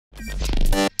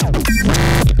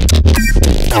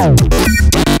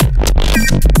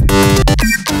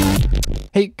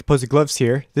Hey, Composite Gloves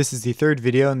here. This is the third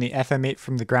video in the FM8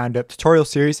 from the ground up tutorial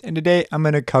series, and today I'm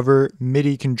going to cover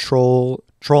MIDI controlling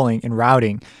and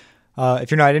routing.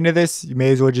 If you're not into this, you may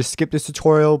as well just skip this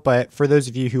tutorial, but for those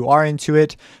of you who are into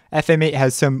it, FM8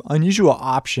 has some unusual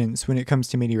options when it comes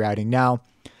to MIDI routing. Now,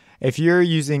 if you're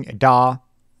using a DAW,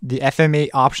 the FM8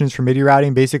 options for MIDI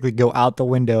routing basically go out the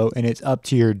window and it's up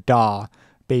to your DAW,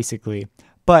 basically.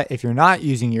 But if you're not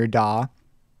using your DAW,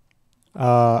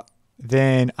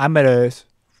 then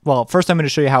first I'm going to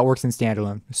show you how it works in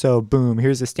standalone. So boom,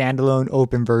 here's a standalone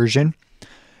open version.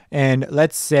 And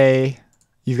let's say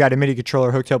you've got a MIDI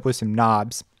controller hooked up with some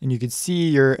knobs, and you can see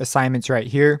your assignments right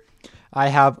here. I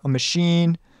have a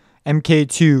Machine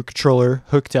MK2 controller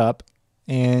hooked up,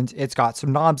 and it's got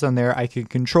some knobs on there I can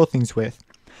control things with.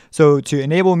 So to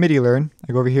enable MIDI learn,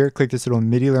 I go over here, click this little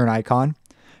MIDI learn icon,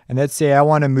 and let's say I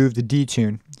want to move the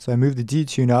detune. So I move the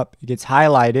detune up, it gets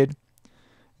highlighted,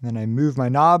 and then I move my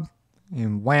knob,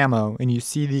 and whammo, and you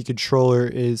see the controller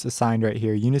is assigned right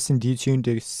here, Unison detune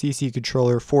to CC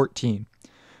controller 14,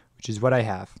 which is what I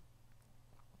have.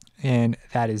 And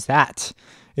that is that.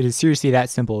 It is seriously that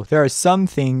simple. There are some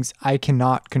things I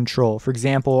cannot control. For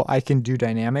example, I can do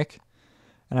dynamic,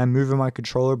 and I'm moving my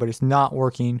controller, but it's not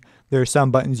working. There are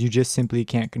some buttons you just simply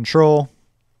can't control.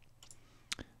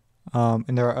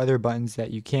 And there are other buttons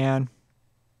that you can.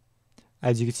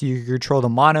 As you can see, you can control the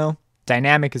mono.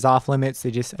 Dynamic is off limits. I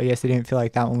guess they didn't feel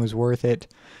like that one was worth it.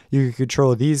 You can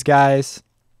control these guys.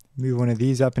 Move one of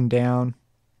these up and down.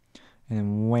 And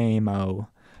then whammo.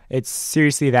 It's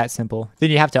seriously that simple.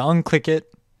 Then you have to unclick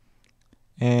it.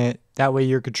 And that way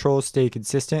your controls stay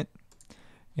consistent.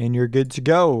 And you're good to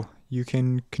go. You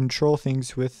can control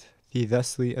things with the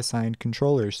thusly assigned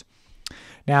controllers.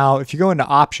 Now, if you go into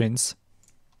options,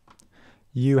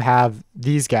 you have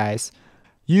these guys.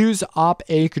 Use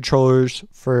Op-A controllers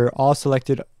for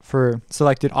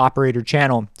selected operator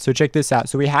channel. So check this out.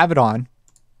 So we have it on,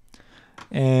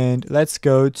 and let's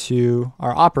go to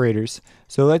our operators.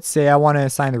 So let's say I want to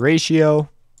assign the ratio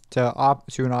to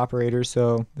an operator.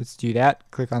 So let's do that.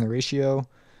 Click on the ratio,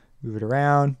 move it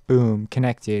around, boom,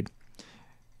 connected.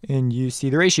 And you see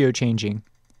the ratio changing.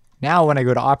 Now when I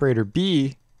go to operator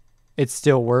B, it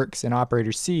still works, and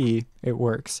operator C, it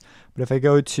works. But if I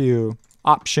go to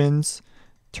options,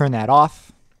 turn that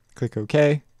off, click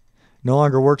OK. No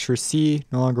longer works for C,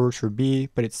 no longer works for B,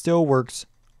 but it still works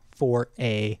for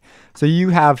A. So you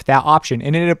have that option,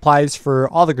 and it applies for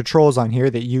all the controls on here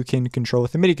that you can control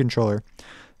with the MIDI controller.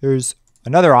 There's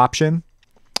another option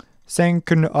saying,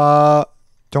 don't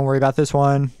worry about this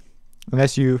one. I'm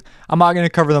not going to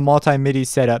cover the multi-MIDI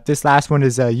setup. This last one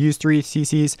is use 3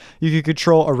 CCs. You can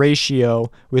control a ratio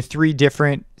with 3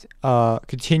 different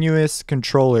continuous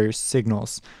controllers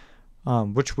signals,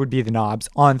 which would be the knobs,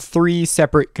 on 3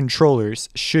 separate controllers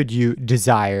should you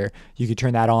desire. You could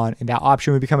turn that on, and that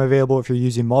option would become available if you're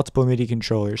using multiple MIDI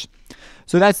controllers.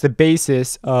 So that's the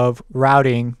basis of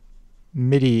routing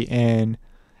MIDI in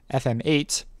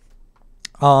FM8.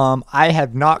 I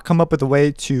have not come up with a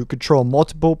way to control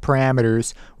multiple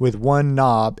parameters with one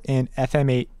knob in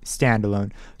FM8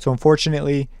 standalone. So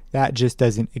unfortunately, that just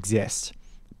doesn't exist.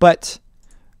 But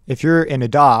if you're in a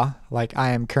DAW, like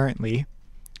I am currently,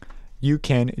 you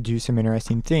can do some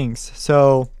interesting things.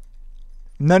 So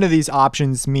none of these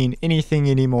options mean anything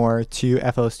anymore to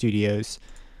FL Studios,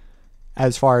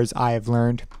 as far as I have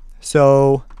learned.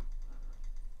 So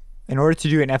in order to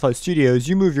do it in FL Studios,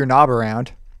 you move your knob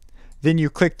around. Then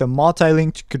you click the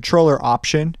multi-linked controller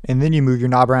option, and then you move your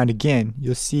knob around again.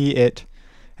 You'll see it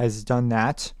has done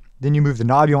that. Then you move the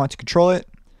knob you want to control it,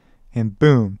 and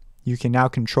boom, you can now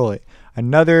control it.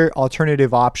 Another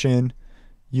alternative option,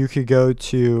 you could go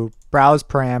to Browse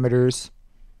Parameters.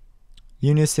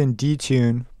 Unison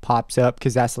Detune pops up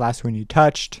because that's the last one you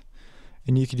touched.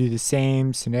 And you could do the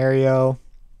same scenario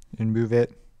and move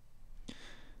it.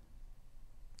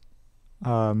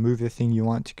 Move the thing you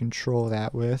want to control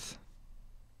that with.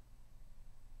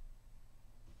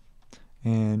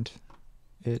 And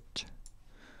it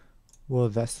will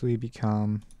thusly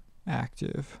become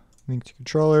active. Link to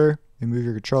controller, then move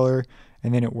your controller,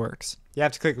 and then it works. You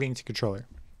have to click link to controller.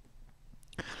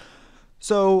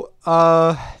 So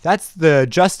that's the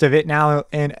gist of it. Now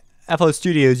in FL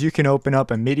Studios, you can open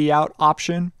up a MIDI out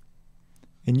option,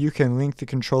 and you can link the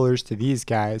controllers to these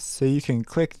guys. So you can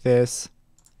click this,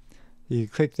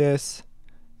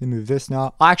 then move this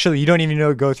knob. Actually, you don't even know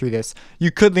to go through this.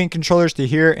 You could link controllers to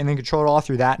here and then control it all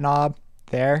through that knob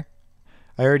there.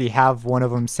 I already have one of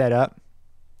them set up.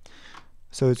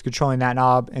 So it's controlling that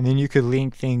knob, and then you could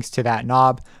link things to that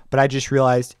knob. But I just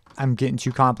realized I'm getting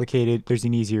too complicated, there's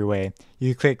an easier way.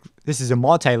 You click, this is a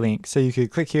multi-link, so you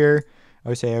could click here,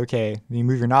 or say, okay, then you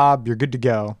move your knob, you're good to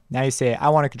go. Now you say, I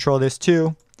want to control this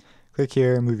too. Click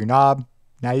here, move your knob.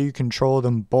 Now you control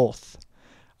them both.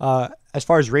 As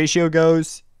far as ratio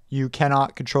goes, you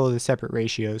cannot control the separate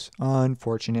ratios,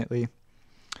 unfortunately.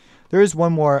 There is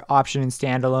one more option in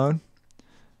standalone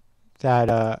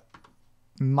that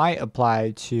might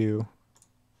apply to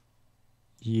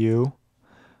you.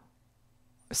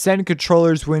 Send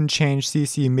controllers when change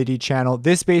CC MIDI channel.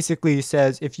 This basically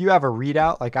says if you have a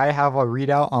readout, like I have a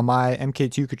readout on my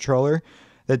MK2 controller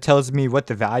that tells me what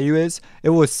the value is, it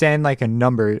will send like a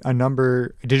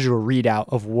digital readout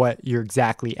of what you're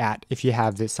exactly at if you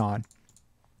have this on.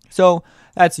 So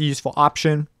that's a useful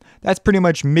option. That's pretty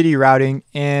much MIDI routing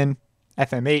in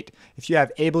FM8. If you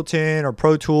have Ableton or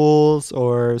Pro Tools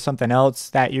or something else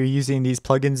that you're using these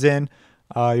plugins in,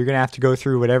 you're going to have to go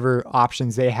through whatever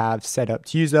options they have set up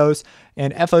to use those.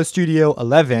 And FL Studio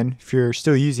 11, if you're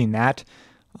still using that,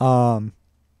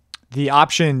 the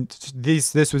option,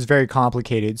 this was very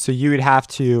complicated. So you'd have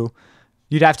to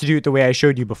do it the way I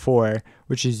showed you before,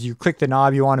 which is you click the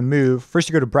knob you want to move. First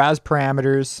you go to Browse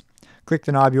Parameters, click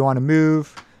the knob you want to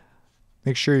move,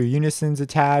 make sure your unison's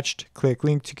attached, click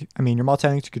your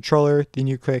multi-link to controller, then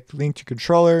you click link to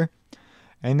controller.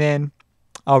 And then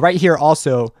right here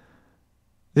also,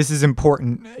 this is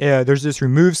important. There's this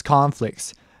removes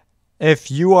conflicts. If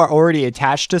you are already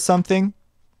attached to something,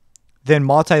 then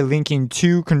multi-linking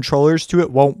two controllers to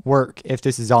it won't work if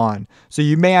this is on. So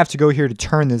you may have to go here to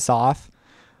turn this off.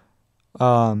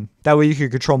 That way you can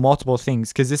control multiple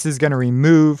things, because this is going to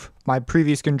remove my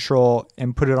previous control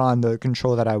and put it on the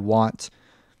control that I want.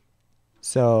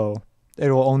 So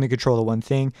it will only control the one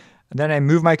thing. And then I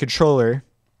move my controller,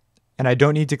 and I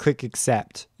don't need to click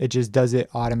accept. It just does it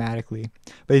automatically.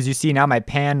 But as you see now, my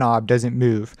pan knob doesn't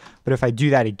move. But if I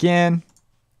do that again,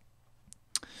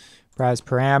 browse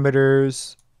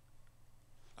parameters,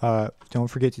 don't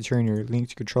forget to turn your link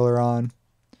to controller on.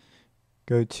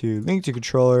 Go to link to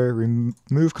controller,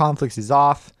 remove conflicts is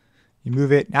off. You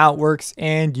move it, now it works,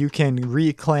 and you can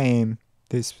reclaim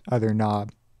this other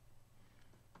knob.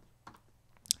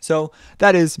 So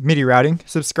that is MIDI routing.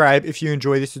 Subscribe if you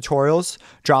enjoy these tutorials.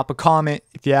 Drop a comment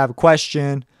if you have a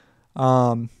question.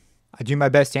 I do my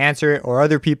best to answer it, or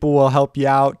other people will help you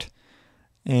out.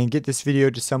 And get this video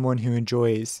to someone who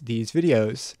enjoys these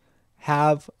videos.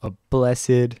 Have a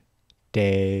blessed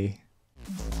day.